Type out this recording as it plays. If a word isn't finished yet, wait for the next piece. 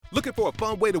Looking for a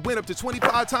fun way to win up to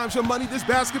 25 times your money this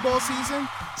basketball season?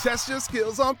 Test your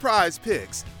skills on Prize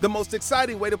Picks, the most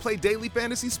exciting way to play daily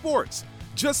fantasy sports.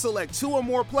 Just select 2 or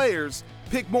more players,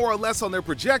 pick more or less on their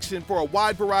projection for a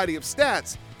wide variety of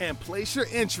stats, and place your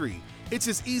entry. It's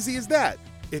as easy as that.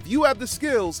 If you have the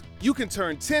skills, you can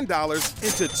turn $10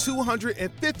 into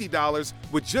 $250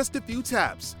 with just a few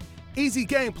taps. Easy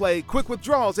gameplay, quick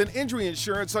withdrawals, and injury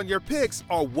insurance on your picks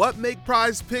are what make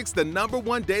Prize Picks the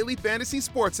 #1 daily fantasy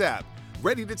sports app.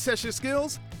 Ready to test your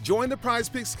skills? Join the Prize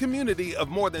Picks community of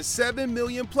more than 7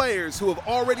 million players who have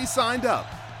already signed up.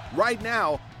 Right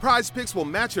now, Prize Picks will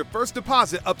match your first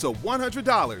deposit up to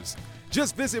 $100.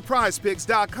 Just visit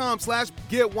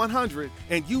prizepicks.com/get100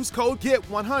 and use code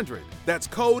GET100. That's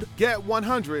code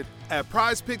GET100 at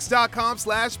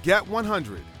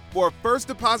prizepicks.com/get100 for a first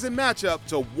deposit matchup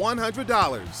to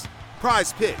 $100.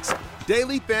 Prize Picks,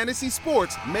 daily fantasy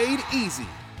sports made easy.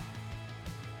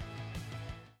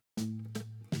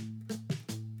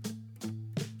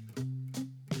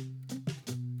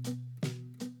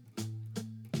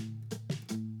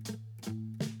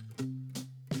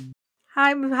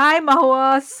 Hi,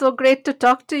 Mahua. So great to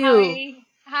talk to you.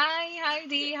 Hi,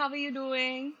 Dee. How are you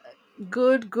doing?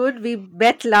 Good, good. We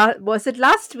met was it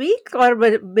last week or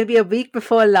maybe a week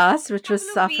before last, which was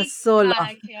Couple of after weeks so long.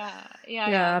 back,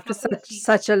 Yeah, after couple of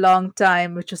such weeks. a long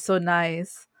time, which was so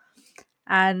nice.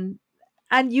 And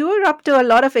and you are up to a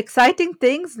lot of exciting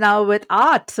things now with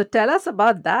art. So tell us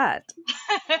about that.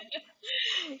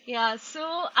 Yeah,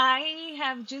 so I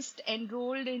have just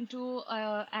enrolled into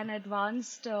an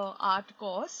advanced art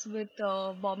course with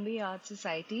Bombay Art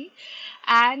Society,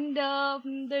 and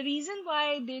the reason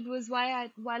why I did was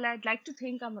while I'd like to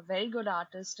think I'm a very good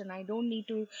artist and I don't need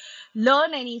to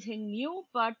learn anything new,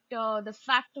 but the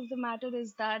fact of the matter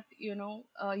is that you're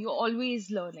always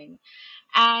learning,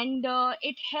 and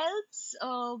it helps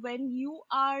when you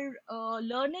are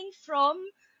learning from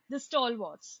the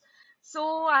stalwarts.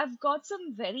 So I've got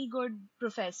some very good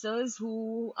professors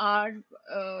who are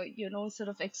sort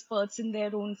of experts in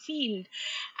their own field,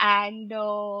 and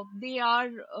they are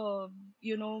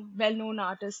well known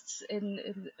artists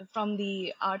in from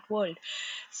the art world.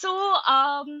 So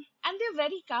and they're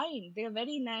very kind, they're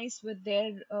very nice with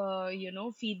their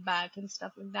feedback and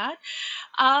stuff like that.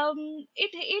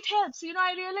 It helps.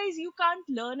 I realize you can't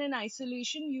learn in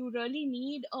isolation. You really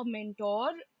need a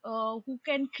mentor who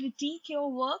can critique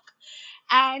your work.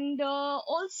 And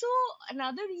also,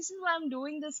 another reason why I'm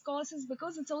doing this course is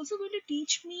because it's also going to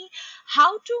teach me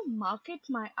how to market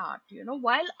my art.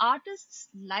 While artists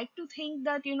like to think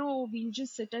that we'll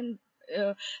just sit and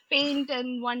paint,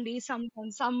 and one day some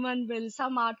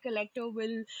art collector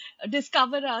will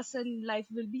discover us and life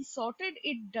will be sorted.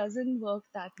 It doesn't work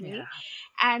that way. Yeah.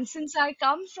 And since I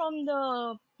come from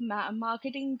the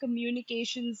marketing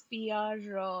communications PR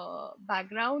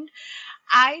background,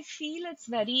 I feel it's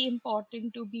very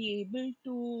important to be able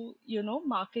to,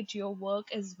 market your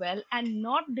work as well and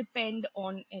not depend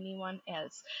on anyone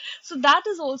else. So that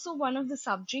is also one of the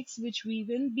subjects which we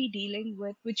will be dealing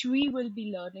with, which we will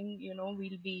be learning,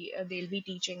 they'll be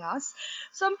teaching us.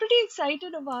 So I'm pretty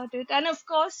excited about it. And of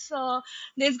course,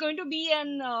 there's going to be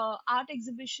an art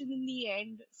exhibition in the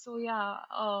end. So yeah,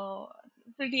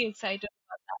 pretty excited.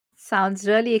 Sounds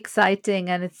really exciting,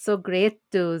 and it's so great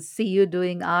to see you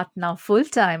doing art now full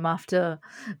time after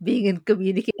being in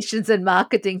communications and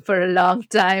marketing for a long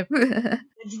time.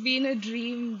 It's been a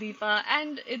dream, Deepa.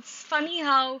 And it's funny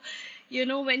how,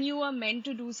 when you are meant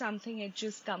to do something, it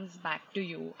just comes back to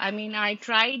you. I mean, I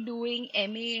tried doing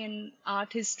MA in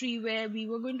art history where we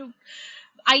were going to.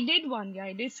 I did one year,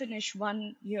 I did finish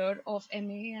 1 year of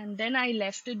MA, and then I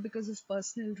left it because of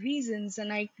personal reasons,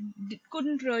 and I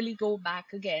couldn't really go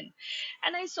back again.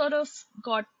 And I sort of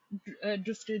got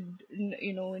drifted,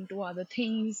 into other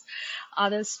things,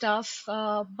 other stuff.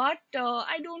 But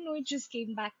I don't know, it just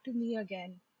came back to me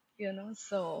again,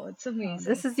 so it's Oh, amazing.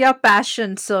 this is your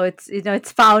passion, so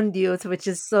it's found you, which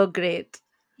is so great.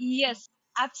 Yes,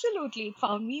 absolutely. It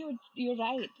found me. You're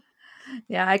right.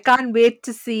 Yeah, I can't wait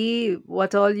to see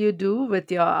what all you do with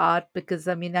your art because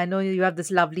I mean, I know you have this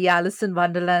lovely Alice in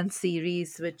Wonderland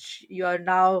series, which you are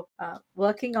now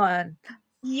working on.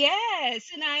 Yes,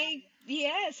 and I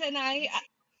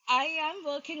am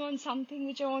working on something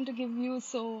which I want to give you.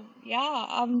 So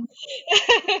yeah,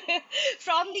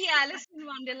 from the Alice in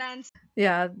Wonderland.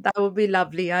 Yeah, that would be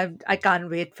lovely. I can't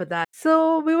wait for that.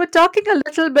 So we were talking a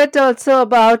little bit also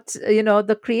about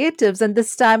the creatives, and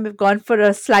this time we've gone for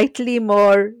a slightly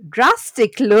more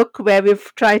drastic look where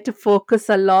we've tried to focus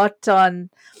a lot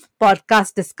on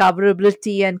podcast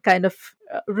discoverability and kind of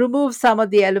remove some of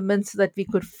the elements so that we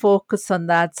could focus on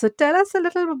that. So tell us a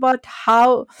little about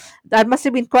how that must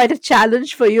have been quite a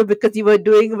challenge for you because you were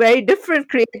doing very different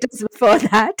creatives before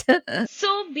that.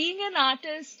 So, being an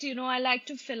artist, I like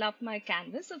to fill up my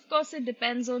canvas. Of course, it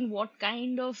depends on what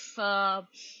kind of,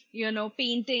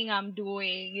 painting I'm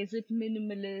doing. Is it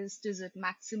minimalist? Is it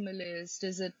maximalist?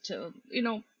 Is it,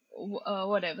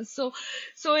 whatever. So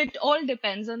it all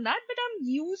depends on that. But I'm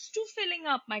used to filling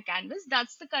up my canvas.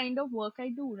 That's the kind of work I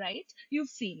do, right? You've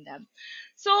seen them.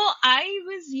 So I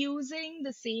was using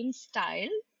the same style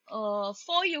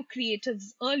for your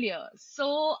creatives earlier.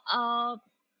 So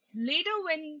later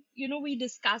when we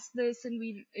discussed this, and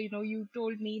we you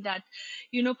told me that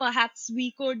perhaps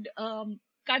we could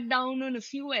cut down on a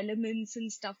few elements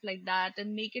and stuff like that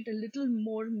and make it a little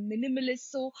more minimalist.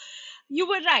 So you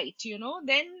were right.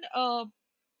 Then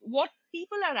what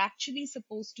people are actually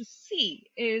supposed to see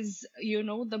is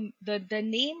the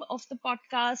name of the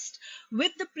podcast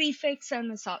with the prefix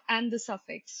and the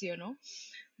suffix.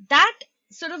 That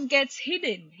sort of gets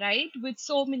hidden, right, with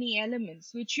so many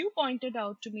elements, which you pointed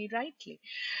out to me rightly.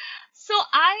 So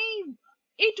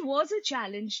it was a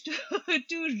challenge to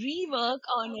to rework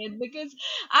on it, because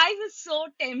I was so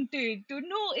tempted to,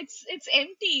 no, it's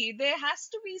empty. There has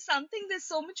to be something. There's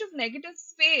so much of negative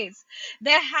space.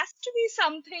 There has to be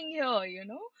something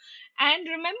here. And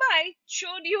remember, I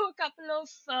showed you a couple of.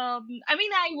 I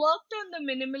mean, I worked on the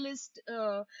minimalist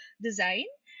design,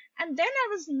 and then I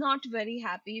was not very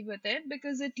happy with it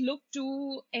because it looked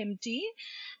too empty.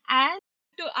 And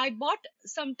I bought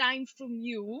some time from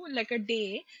you, like a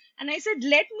day, and I said,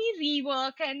 let me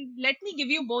rework and let me give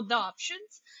you both the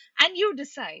options and you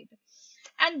decide.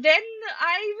 And then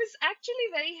I was actually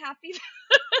very happy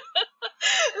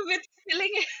with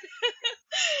filling it.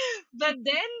 But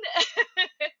then,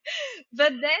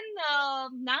 but then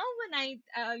now when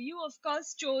you of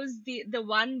course chose the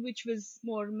one which was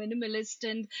more minimalist,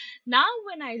 and now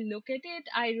when I look at it,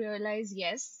 I realize,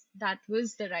 yes, that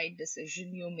was the right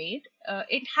decision you made.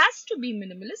 It has to be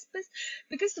minimalist,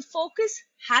 because the focus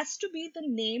has to be the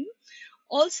name,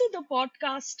 also the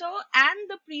podcaster, and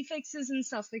the prefixes and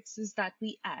suffixes that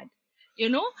we add, you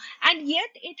know and yet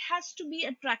it has to be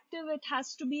attractive, it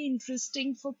has to be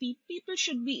interesting for people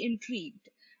should be intrigued.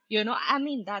 I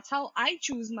mean, that's how I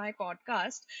choose my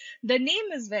podcast. The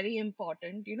name is very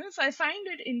important. If I find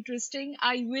it interesting,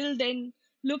 I will then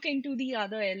look into the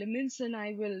other elements and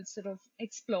I will sort of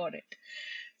explore it.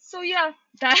 So yeah,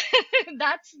 that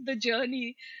that's the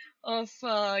journey of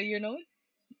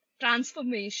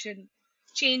transformation,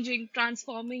 changing,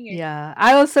 transforming it. Yeah,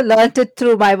 I also learned it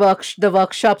through the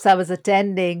workshops I was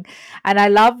attending, and I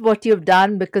love what you've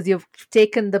done because you've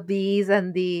taken the bees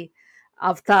and the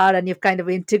avatar and you've kind of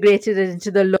integrated it into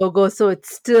the logo, so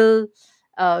it's still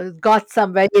got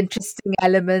some very interesting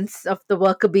elements of the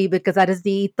worker bee because that is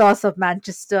the ethos of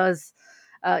Manchester's,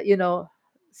 you know,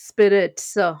 spirit.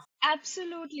 So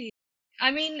Absolutely.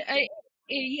 I mean,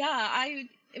 yeah,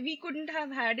 we couldn't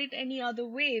have had it any other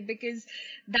way, because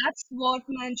that's what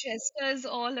Manchester is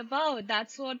all about.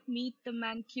 That's what Meet the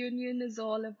Mancunian is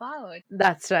all about.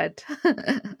 that's right.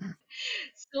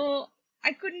 So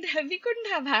we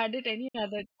couldn't have had it any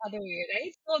other way,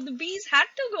 right? So the bees had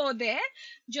to go there,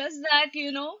 just that,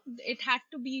 it had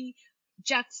to be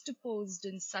juxtaposed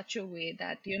in such a way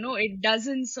that, it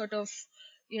doesn't sort of,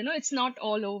 it's not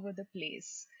all over the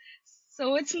place.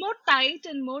 So it's more tight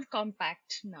and more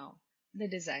compact now, the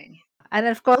design. And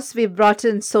of course, we've brought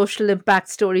in social impact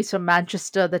stories from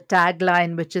Manchester, the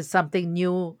tagline, which is something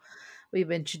new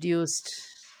we've introduced.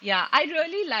 Yeah, I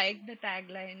really like the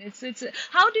tagline. It's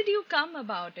how did you come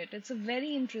about it? It's a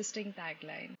very interesting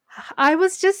tagline. I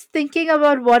was just thinking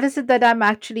about what is it that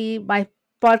my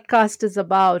podcast is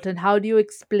about, and how do you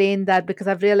explain that? Because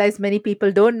I've realized many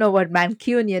people don't know what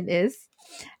Mancunian is.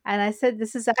 And I said,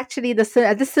 this is actually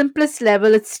at the simplest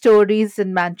level, it's stories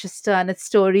in Manchester, and it's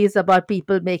stories about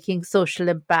people making social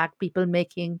impact, people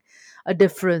making a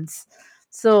difference.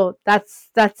 So that's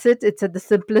it. It's at the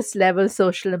simplest level,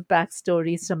 social impact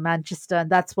stories from Manchester, and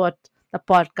that's what the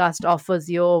podcast offers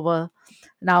you over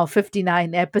now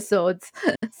 59 episodes.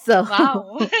 So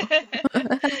Wow.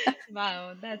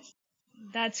 Wow,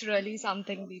 that's really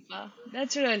something, Deepa.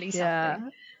 That's really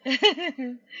something.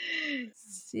 yeah.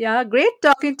 Yeah, great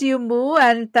talking to you, Moo,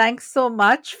 and thanks so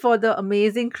much for the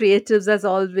amazing creatives as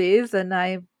always. And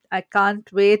I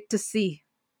can't wait to see.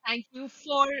 Thank you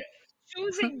for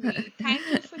choosing me. Thank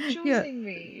you for Yeah, choosing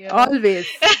me. always.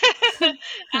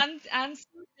 I'm so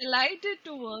delighted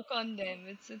to work on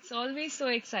them. It's always so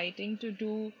exciting to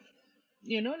do,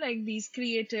 like these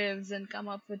creatives and come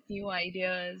up with new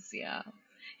ideas. Yeah.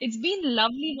 It's been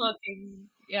lovely working,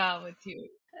 yeah, with you.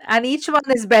 and each one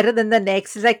is better than the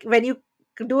next. It's like when you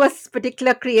do a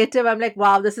particular creative, I'm like,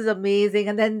 wow, this is amazing.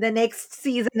 And then the next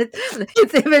season,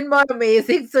 it's even more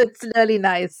amazing. So it's really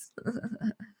nice.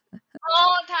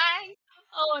 Oh, thanks.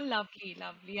 Oh, lovely,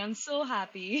 lovely. I'm so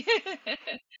happy.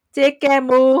 Take care,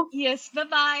 Moo. Yes, bye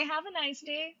bye. Have a nice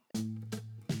day.